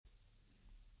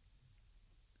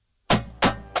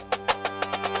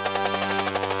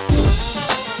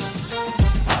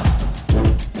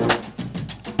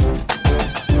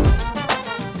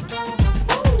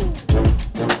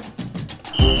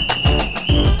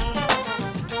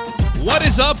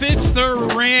is up? It's The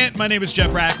Rant. My name is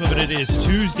Jeff Ratcliffe, and it is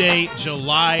Tuesday,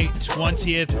 July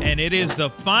 20th, and it is the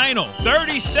final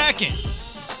 30-second,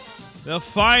 the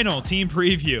final team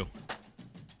preview.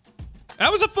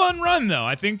 That was a fun run, though.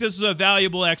 I think this is a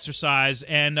valuable exercise,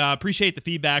 and appreciate the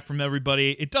feedback from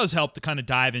everybody. It does help to kind of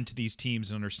dive into these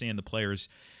teams and understand the players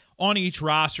on each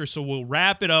roster, so we'll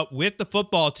wrap it up with the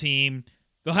football team.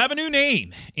 They'll have a new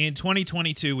name in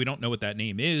 2022. We don't know what that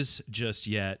name is just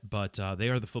yet, but they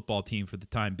are the football team for the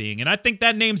time being. And I think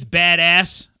that name's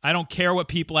badass. I don't care what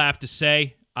people have to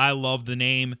say. I love the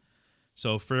name.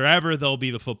 So forever, they'll be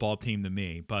the football team to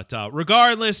me. But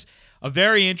regardless, a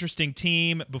very interesting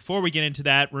team. Before we get into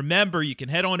that, remember, you can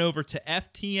head on over to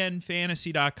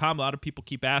ftnfantasy.com. A lot of people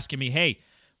keep asking me, hey,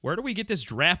 where do we get this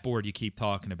draft board you keep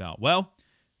talking about? Well,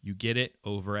 you get it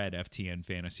over at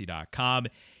ftnfantasy.com.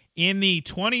 In the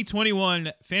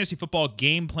 2021 Fantasy Football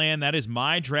Game Plan, that is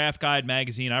my draft guide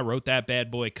magazine. I wrote that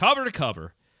bad boy cover to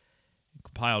cover.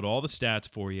 Compiled all the stats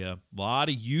for you. A lot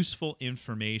of useful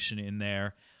information in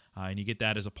there. And you get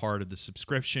that as a part of the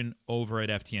subscription over at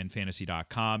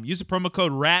ftnfantasy.com. Use the promo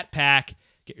code RATPACK.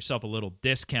 Get yourself a little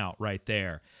discount right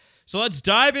there. So let's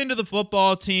dive into the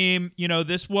football team. You know,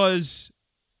 this was,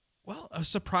 well, a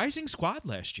surprising squad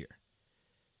last year.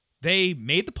 They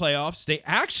made the playoffs. They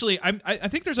actually, I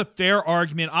think there's a fair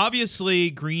argument, obviously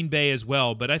Green Bay as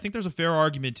well, but I think there's a fair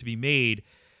argument to be made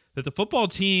that the football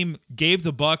team gave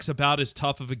the Bucs about as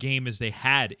tough of a game as they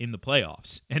had in the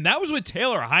playoffs. And that was with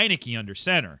Taylor Heinicke under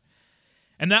center.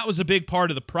 And that was a big part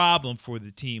of the problem for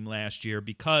the team last year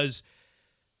because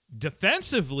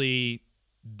defensively,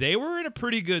 they were in a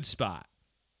pretty good spot.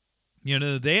 You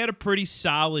know, they had a pretty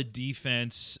solid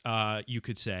defense, you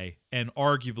could say, and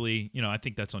arguably, you know, I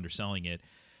think that's underselling it,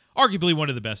 arguably one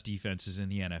of the best defenses in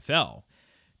the NFL.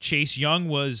 Chase Young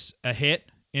was a hit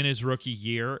in his rookie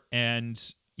year, and,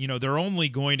 you know, they're only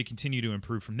going to continue to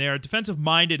improve from there.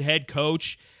 Defensive-minded head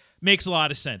coach makes a lot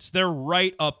of sense. They're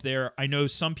right up there. I know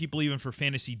some people, even for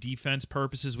fantasy defense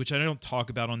purposes, which I don't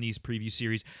talk about on these preview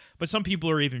series, but some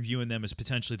people are even viewing them as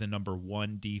potentially the number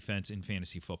one defense in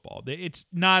fantasy football. It's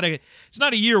not a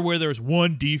year where there's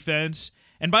one defense.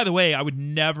 And by the way, I would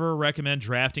never recommend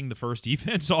drafting the first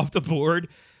defense off the board,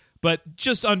 but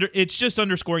it's just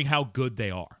underscoring how good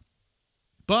they are.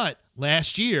 But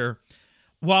last year,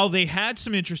 while they had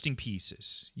some interesting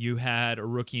pieces, you had a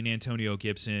rookie in Antonio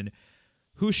Gibson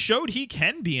who showed he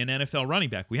can be an NFL running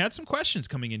back. We had some questions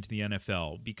coming into the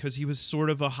NFL because he was sort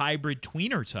of a hybrid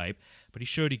tweener type, but he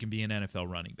showed he can be an NFL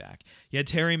running back. You had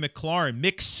Terry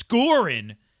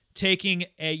McLaurin taking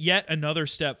yet another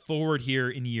step forward here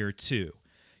in year two.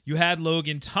 You had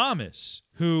Logan Thomas,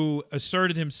 who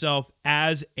asserted himself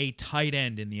as a tight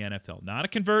end in the NFL. Not a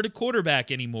converted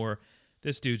quarterback anymore.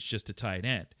 This dude's just a tight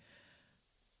end.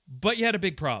 But you had a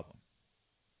big problem.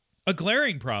 A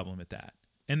glaring problem at that.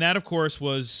 And that, of course,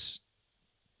 was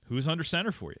who's under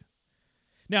center for you.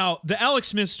 Now, the Alex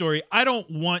Smith story, I don't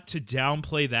want to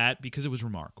downplay that because it was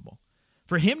remarkable.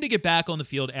 For him to get back on the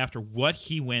field after what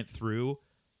he went through,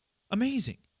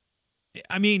 amazing.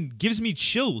 I mean, gives me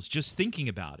chills just thinking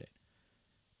about it.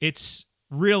 It's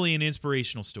really an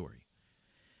inspirational story.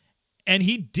 And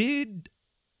he did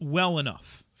well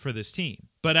enough for this team.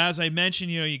 But as I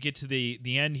mentioned, you know, you get to the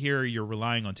end here, you're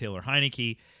relying on Taylor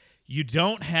Heinicke. You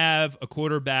don't have a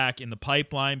quarterback in the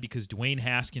pipeline because Dwayne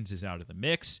Haskins is out of the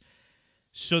mix.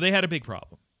 So they had a big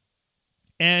problem.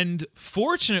 And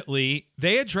fortunately,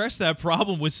 they addressed that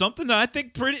problem with something that I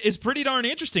think is pretty darn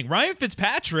interesting. Ryan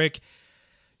Fitzpatrick,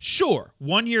 sure,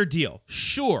 one-year deal.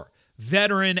 Sure,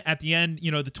 veteran at the end,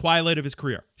 you know, the twilight of his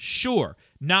career. Sure,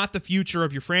 not the future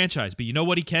of your franchise. But you know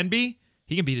what he can be?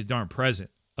 He can be the darn present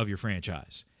of your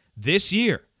franchise. This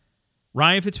year,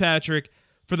 Ryan Fitzpatrick,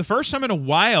 for the first time in a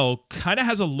while, kind of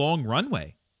has a long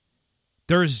runway.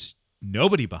 There's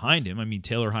nobody behind him. I mean,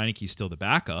 Taylor Heinicke's still the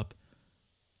backup.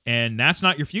 And that's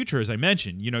not your future, as I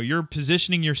mentioned. You know, you're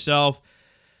positioning yourself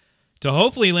to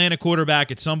hopefully land a quarterback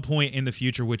at some point in the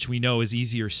future, which we know is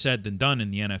easier said than done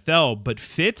in the NFL. But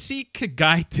Fitzy could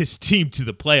guide this team to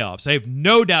the playoffs. I have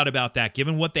no doubt about that,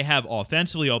 given what they have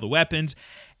offensively, all the weapons,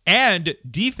 and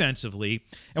defensively.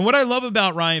 And what I love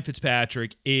about Ryan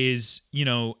Fitzpatrick is, you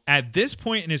know, at this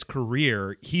point in his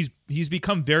career, he's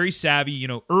become very savvy. You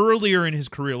know, earlier in his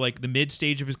career, like the mid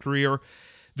stage of his career,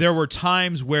 there were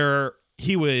times where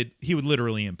he would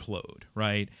literally implode,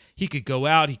 right? He could go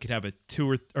out, he could have a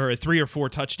 3 or 4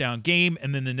 touchdown game,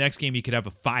 and then the next game he could have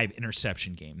a 5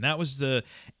 interception game. That was the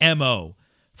MO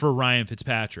for Ryan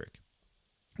Fitzpatrick.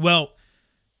 Well,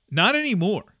 not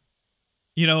anymore.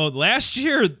 You know, last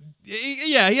year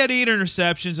Yeah, he had 8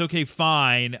 interceptions. Okay,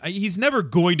 fine. He's never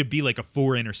going to be like a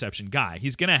 4 interception guy.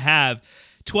 He's going to have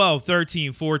 12,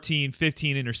 13, 14,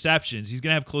 15 interceptions. He's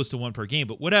going to have close to 1 per game,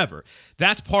 but whatever.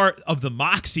 That's part of the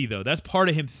moxie, though. That's part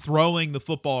of him throwing the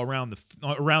football around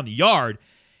the yard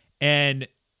and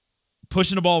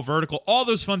pushing the ball vertical, all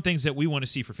those fun things that we want to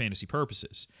see for fantasy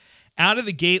purposes. Out of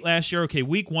the gate last year, okay,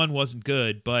 week 1 wasn't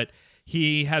good, but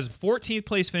he has 14th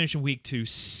place finish in week 2,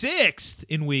 6th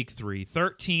in week 3,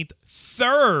 13th,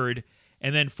 3rd,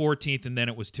 and then 14th, and then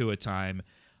it was 2 a time,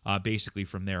 basically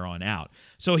from there on out.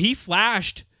 So he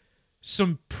flashed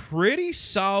some pretty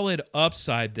solid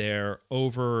upside there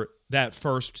over that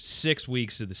first 6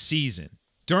 weeks of the season.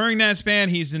 During that span,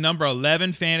 he's the number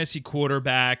 11 fantasy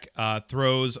quarterback,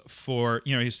 throws for,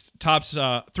 he's tops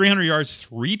 300 yards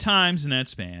 3 times in that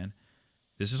span.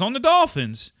 This is on the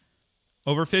Dolphins.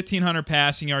 Over 1,500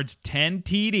 passing yards, 10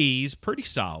 TDs, pretty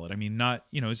solid. I mean,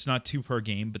 it's not 2 per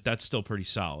game, but that's still pretty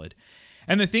solid.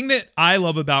 And the thing that I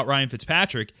love about Ryan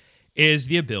Fitzpatrick is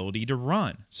the ability to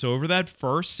run. So over that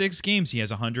first 6 games, he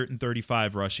has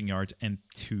 135 rushing yards and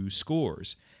 2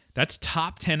 scores. That's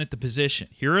top 10 at the position.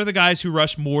 Here are the guys who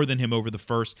rushed more than him over the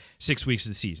first 6 weeks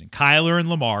of the season. Kyler and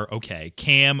Lamar, okay.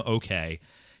 Cam, okay.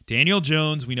 Daniel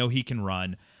Jones, we know he can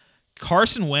run.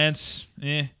 Carson Wentz,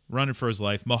 running for his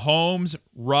life. Mahomes,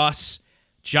 Russ,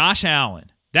 Josh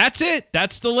Allen. That's it.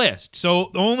 That's the list. So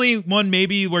the only one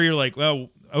maybe where you're like, well,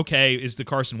 okay, is the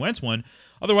Carson Wentz one.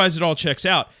 Otherwise, it all checks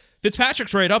out.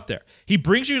 Fitzpatrick's right up there. He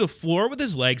brings you to the floor with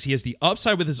his legs. He has the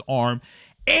upside with his arm.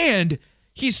 And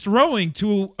he's throwing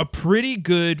to a pretty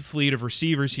good fleet of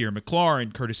receivers here.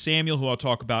 McLaurin, Curtis Samuel, who I'll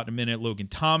talk about in a minute, Logan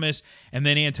Thomas, and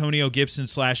then Antonio Gibson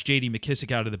 / J.D.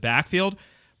 McKissick out of the backfield.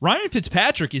 Ryan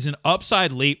Fitzpatrick is an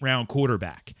upside late-round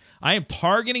quarterback. I am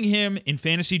targeting him in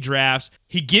fantasy drafts.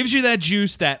 He gives you that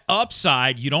juice, that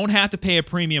upside. You don't have to pay a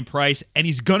premium price, and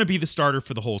he's going to be the starter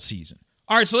for the whole season.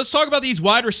 All right, so let's talk about these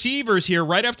wide receivers here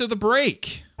right after the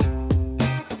break.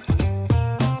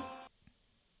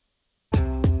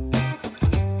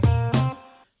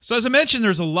 So as I mentioned,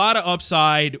 there's a lot of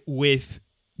upside with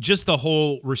just the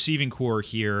whole receiving core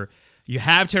here. You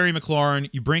have Terry McLaurin.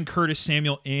 You bring Curtis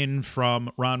Samuel in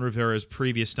from Ron Rivera's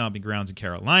previous stomping grounds in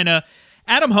Carolina.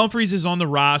 Adam Humphries is on the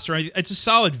roster. It's a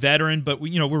solid veteran, but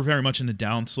we're very much in the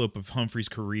downslope of Humphries'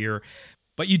 career.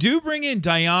 But you do bring in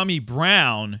Diami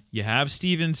Brown. You have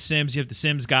Steven Sims. You have the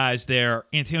Sims guys there.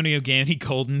 Antonio Gandy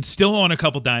Golden, still on a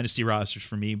couple dynasty rosters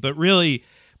for me. But really,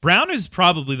 Brown is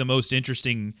probably the most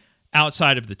interesting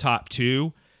outside of the top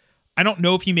 2. I don't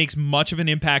know if he makes much of an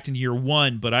impact in year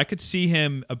 1, but I could see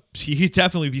him, he'd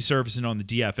definitely be surfacing on the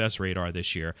DFS radar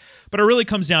this year. But it really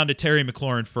comes down to Terry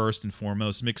McLaurin first and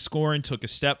foremost. McLaurin took a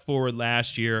step forward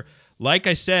last year, like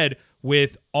I said,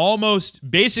 with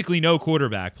almost basically no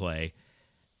quarterback play.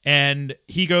 And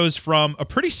he goes from a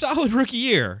pretty solid rookie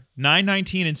year,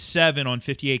 9-19-7 on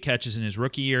 58 catches in his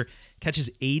rookie year, catches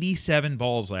 87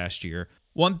 balls last year.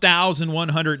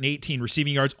 1,118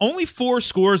 receiving yards, only 4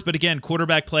 scores, but again,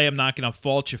 quarterback play, I'm not going to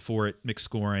fault you for it,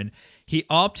 McLaurin. He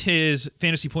upped his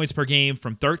fantasy points per game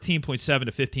from 13.7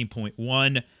 to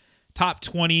 15.1. Top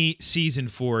 20 season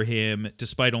for him,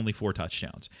 despite only 4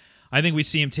 touchdowns. I think we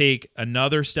see him take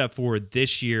another step forward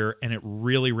this year, and it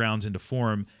really rounds into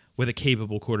form with a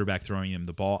capable quarterback throwing him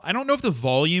the ball. I don't know if the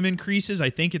volume increases. I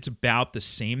think it's about the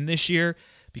same this year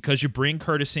because you bring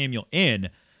Curtis Samuel in.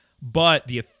 But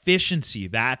the efficiency,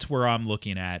 that's where I'm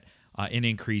looking at an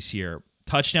increase here.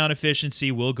 Touchdown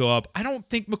efficiency will go up. I don't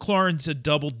think McLaurin's a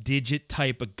double-digit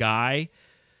type of guy,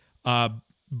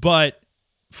 but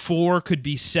 4 could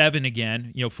be 7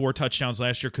 again. 4 touchdowns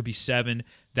last year could be 7.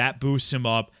 That boosts him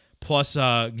up. Plus,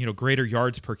 greater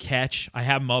yards per catch. I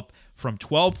have him up from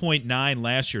 12.9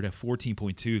 last year to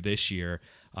 14.2 this year.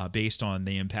 Based on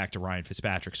the impact of Ryan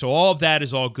Fitzpatrick. So all of that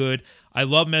is all good. I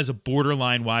love him as a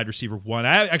borderline wide receiver 1.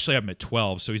 I actually have him at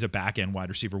 12, so he's a back-end wide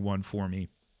receiver 1 for me.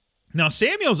 Now,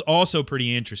 Samuel's also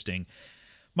pretty interesting.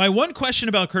 My one question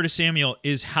about Curtis Samuel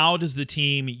is how does the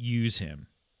team use him?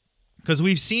 Because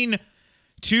we've seen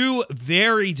 2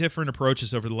 very different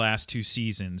approaches over the last 2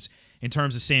 seasons in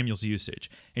terms of Samuel's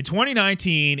usage. In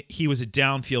 2019, he was a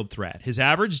downfield threat. His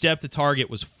average depth of target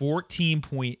was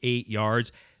 14.8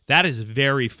 yards. That is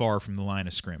very far from the line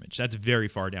of scrimmage. That's very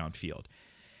far downfield.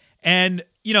 And,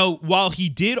 while he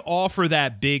did offer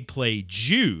that big play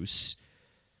juice,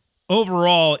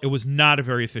 overall, it was not a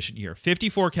very efficient year.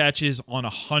 54 catches on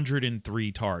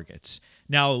 103 targets.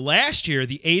 Now, last year,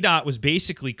 the ADOT was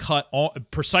basically cut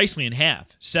precisely in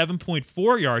half.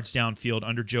 7.4 yards downfield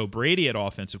under Joe Brady at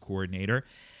offensive coordinator.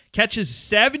 Catches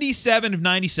 77 of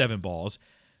 97 balls.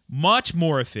 Much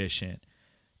more efficient.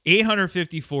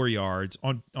 854 yards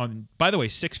on by the way,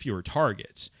 6 fewer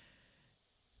targets.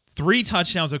 3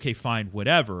 touchdowns, okay, fine,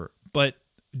 whatever. But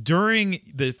during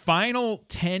the final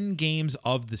 10 games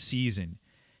of the season,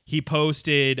 he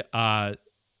posted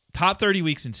top 30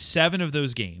 weeks in 7 of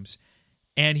those games,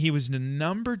 and he was the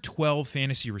number 12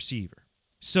 fantasy receiver.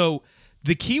 So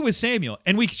the key with Samuel,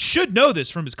 and we should know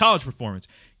this from his college performance,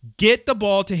 get the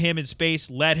ball to him in space,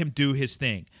 let him do his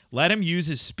thing. Let him use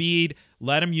his speed,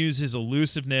 let him use his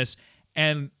elusiveness,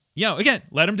 and, again,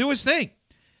 let him do his thing.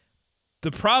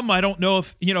 The problem, I don't know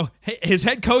if, his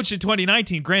head coach in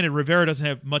 2019, granted, Rivera doesn't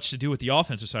have much to do with the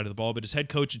offensive side of the ball, but his head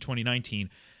coach in 2019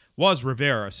 was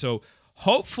Rivera. So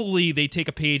hopefully they take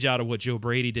a page out of what Joe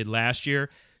Brady did last year,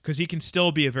 because he can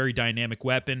still be a very dynamic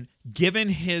weapon. Given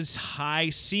his high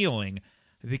ceiling,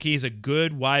 I think he's a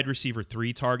good wide receiver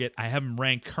 3 target. I have him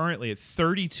ranked currently at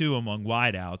 32 among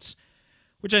wideouts,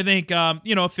 which I think,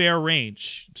 a fair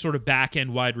range, sort of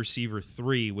back-end wide receiver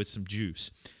 3 with some juice.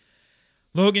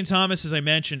 Logan Thomas, as I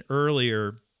mentioned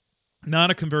earlier, not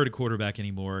a converted quarterback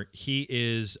anymore. He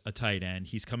is a tight end.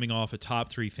 He's coming off a top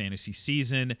 3 fantasy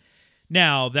season.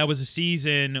 Now, that was a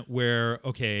season where,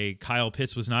 Kyle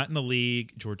Pitts was not in the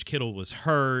league. George Kittle was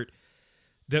hurt.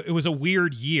 It was a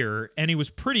weird year, and he was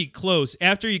pretty close.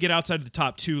 After you get outside of the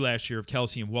top 2 last year of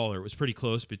Kelsey and Waller, it was pretty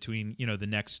close between, the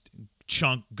next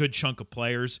good chunk of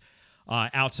players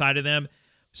outside of them.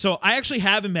 So I actually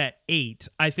have him at 8.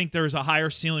 I think there's a higher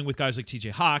ceiling with guys like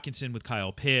TJ Hawkinson, with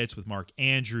Kyle Pitts, with Mark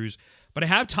Andrews. But I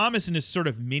have Thomas in this sort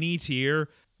of mini tier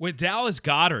with Dallas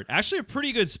Goedert. Actually a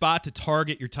pretty good spot to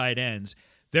target your tight ends.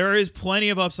 There is plenty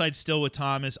of upside still with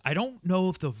Thomas. I don't know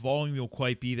if the volume will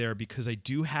quite be there because I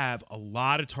do have a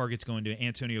lot of targets going to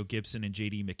Antonio Gibson and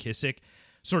J.D. McKissick,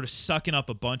 sort of sucking up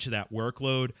a bunch of that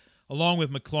workload, along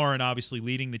with McLaurin obviously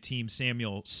leading the team,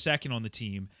 Samuel second on the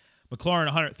team. McLaurin,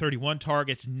 131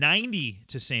 targets, 90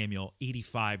 to Samuel,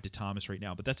 85 to Thomas right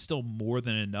now. But that's still more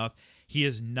than enough. He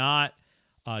is not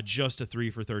just a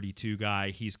 3 for 32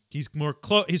 guy. He's he's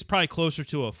probably closer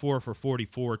to a 4 for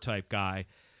 44 type guy,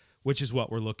 which is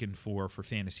what we're looking for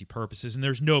fantasy purposes. And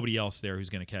there's nobody else there who's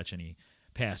going to catch any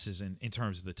passes in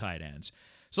terms of the tight ends.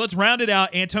 So let's round it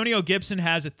out. Antonio Gibson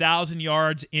has 1,000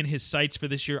 yards in his sights for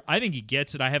this year. I think he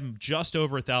gets it. I have him just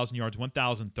over 1,000 yards,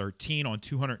 1,013 on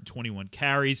 221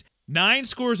 carries. 9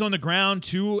 scores on the ground,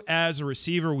 2 as a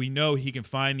receiver. We know he can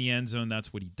find the end zone.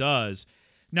 That's what he does.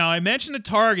 Now, I mentioned the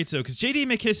targets, though, because J.D.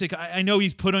 McKissick, I know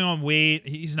he's putting on weight.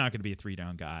 He's not going to be a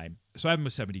 3-down guy. So I have him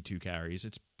with 72 carries.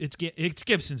 It's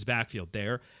Gibson's backfield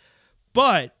there.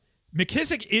 But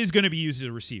McKissick is going to be used as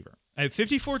a receiver. I have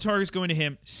 54 targets going to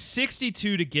him,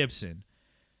 62 to Gibson.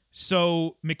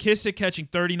 So McKissick catching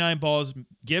 39 balls,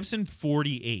 Gibson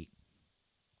 48.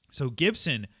 So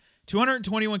Gibson,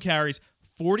 221 carries,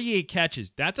 48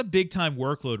 catches. That's a big-time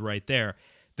workload right there.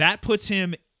 That puts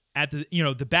him at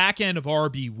the back end of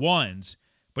RB1s,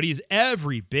 but he's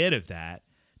every bit of that.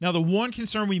 Now, the one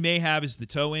concern we may have is the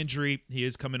toe injury. He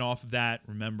is coming off of that,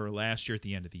 remember, last year at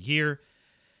the end of the year.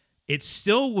 It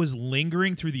still was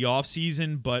lingering through the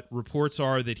offseason, but reports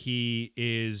are that he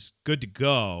is good to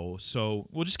go. So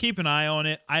we'll just keep an eye on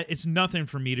it. It's nothing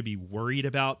for me to be worried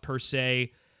about per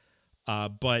se,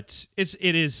 but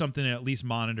it is something to at least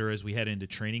monitor as we head into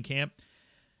training camp.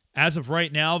 As of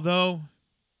right now, though,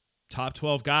 top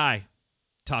 12 guy.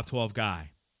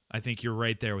 I think you're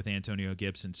right there with Antonio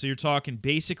Gibson. So you're talking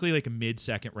basically like a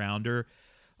mid-second rounder,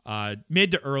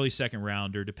 mid to early second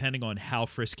rounder, depending on how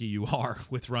frisky you are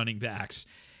with running backs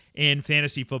in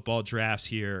fantasy football drafts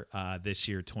here this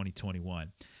year,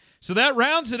 2021. So that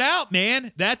rounds it out,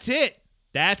 man. That's it.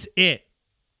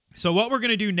 So what we're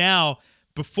going to do now,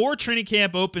 before training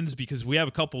camp opens, because we have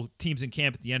a couple teams in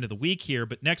camp at the end of the week here,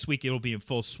 but next week it'll be in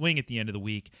full swing at the end of the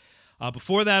week.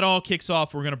 Before that all kicks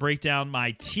off, we're going to break down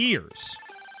my tiers.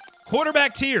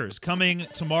 Quarterback tiers coming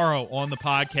tomorrow on the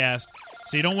podcast,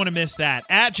 so you don't want to miss that.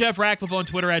 At Jeff Ratcliffe on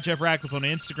Twitter, at Jeff Ratcliffe on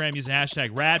Instagram, using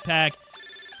hashtag RadPack.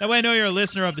 That way I know you're a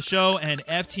listener of the show, and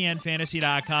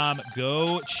FTNFantasy.com.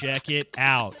 Go check it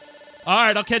out. All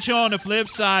right, I'll catch you on the flip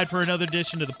side for another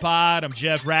edition of the pod. I'm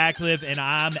Jeff Ratcliffe, and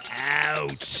I'm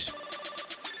out.